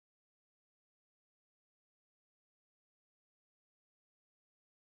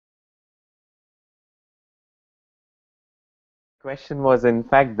Question was in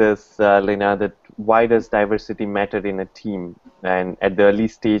fact this, Lena, that why does diversity matter in a team? And at the early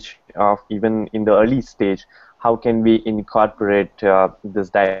stage of, even in the early stage, how can we incorporate this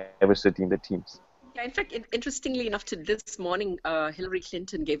diversity in the teams? Yeah, in fact, interestingly enough, to this morning, Hillary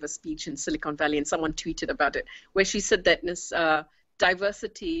Clinton gave a speech in Silicon Valley, and someone tweeted about it, where she said that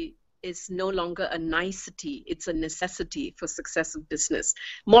diversity is no longer a nicety, it's a necessity for success of business.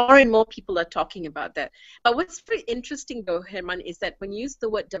 More and more people are talking about that. But what's very interesting, though, Herman, is that when you use the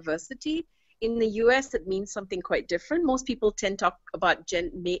word diversity, in the US, it means something quite different. Most people tend to talk about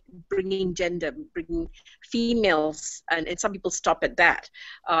bringing gender, bringing females, and some people stop at that.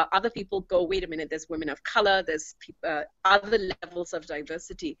 Other people go, wait a minute, there's women of color, there's other levels of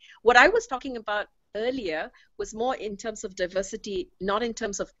diversity. What I was talking about earlier was more in terms of diversity, not in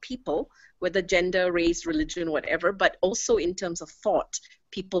terms of people, whether gender, race, religion, whatever, but also in terms of thought,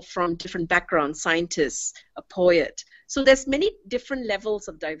 people from different backgrounds, scientists, a poet. So there's many different levels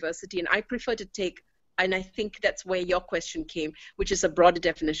of diversity, and I prefer to take, and I think that's where your question came, which is a broader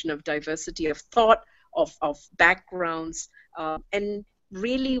definition of diversity of thought, of backgrounds, and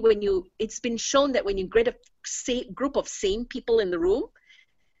really it's been shown that when you get a group of same people in the room,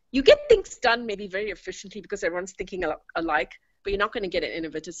 you get things done maybe very efficiently because everyone's thinking alike, but you're not going to get an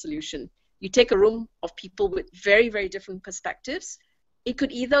innovative solution. You take a room of people with very, very different perspectives, it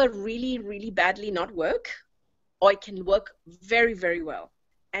could either really, really badly not work, or it can work very, very well.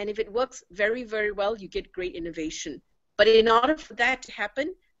 And if it works very, very well, you get great innovation. But in order for that to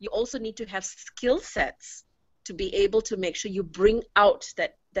happen, you also need to have skill sets to be able to make sure you bring out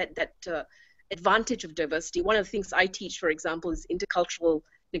that advantage of diversity. One of the things I teach, for example, is intercultural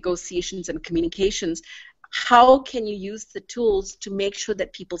negotiations and communications. How can you use the tools to make sure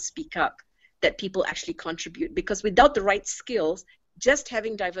that people speak up, that people actually contribute? Because without the right skills, just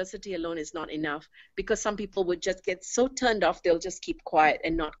having diversity alone is not enough, because some people would just get so turned off, they'll just keep quiet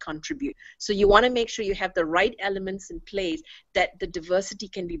and not contribute. So you want to make sure you have the right elements in place, that the diversity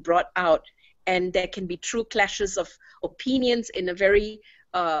can be brought out, and there can be true clashes of opinions in a very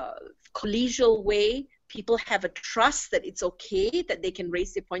collegial way. People have a trust that it's okay, that they can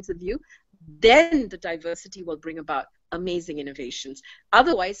raise their points of view. Then the diversity will bring about amazing innovations.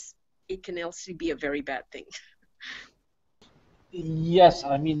 Otherwise, it can also be a very bad thing. Yes,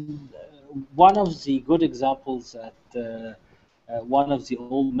 I mean, one of the good examples that one of the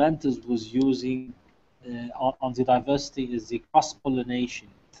old mentors was using on the diversity is the cross-pollination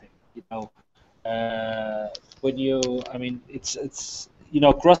thing. When I mean, it's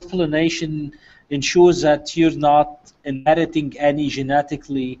cross-pollination ensures that you're not inheriting any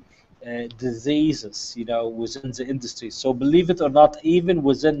genetically diseases, within the industry. So believe it or not, even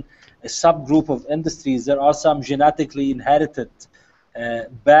within a subgroup of industries, there are some genetically inherited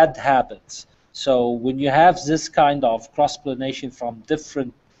bad habits. So when you have this kind of cross-pollination from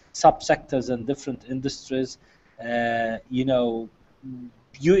different subsectors and different industries, you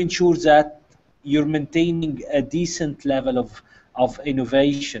ensure that you're maintaining a decent level of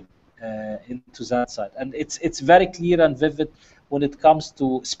innovation into that side. And it's very clear and vivid when it comes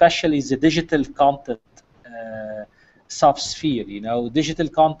to especially the digital content subsphere. Digital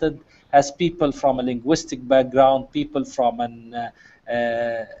content has people from a linguistic background, people from an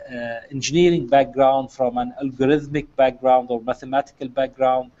engineering background, from an algorithmic background or mathematical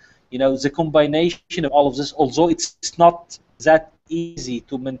background. The combination of all of this, although it's not that easy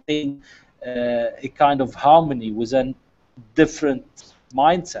to maintain a kind of harmony within different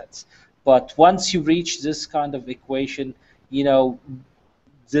mindsets, but once you reach this kind of equation, there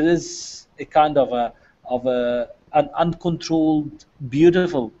is a kind of an uncontrolled,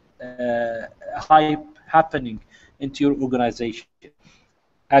 beautiful hype happening into your organization.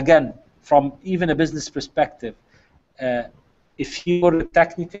 Again, from even a business perspective, if you're a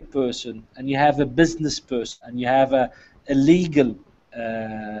technical person and you have a business person and you have a legal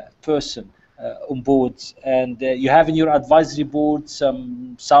person on board, and you have in your advisory board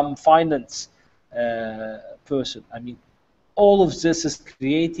some finance person, I mean, all of this is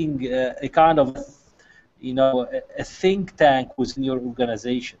creating a kind of a think tank within your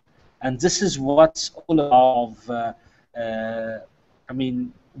organization. And this is what's all about. I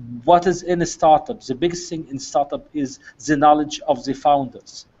mean, what is in a startup? The biggest thing in startup is the knowledge of the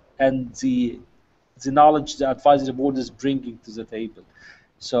founders and the knowledge the advisory board is bringing to the table.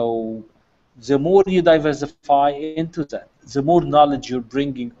 So the more you diversify into that, the more knowledge you're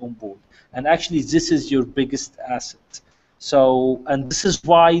bringing on board. And actually, this is your biggest asset. So, and this is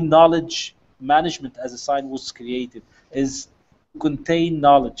why knowledge management as a sign was created, is to contain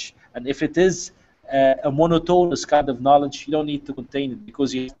knowledge. And if it is a monotonous kind of knowledge, you don't need to contain it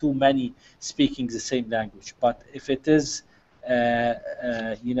because you have too many speaking the same language. But if it is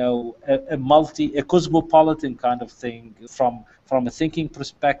a cosmopolitan kind of thing from a thinking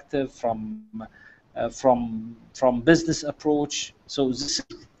perspective, from business approach. So this is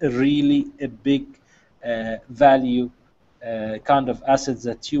really a big value kind of asset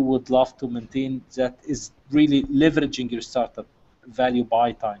that you would love to maintain, that is really leveraging your startup value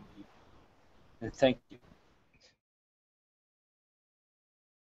by time. Thank you.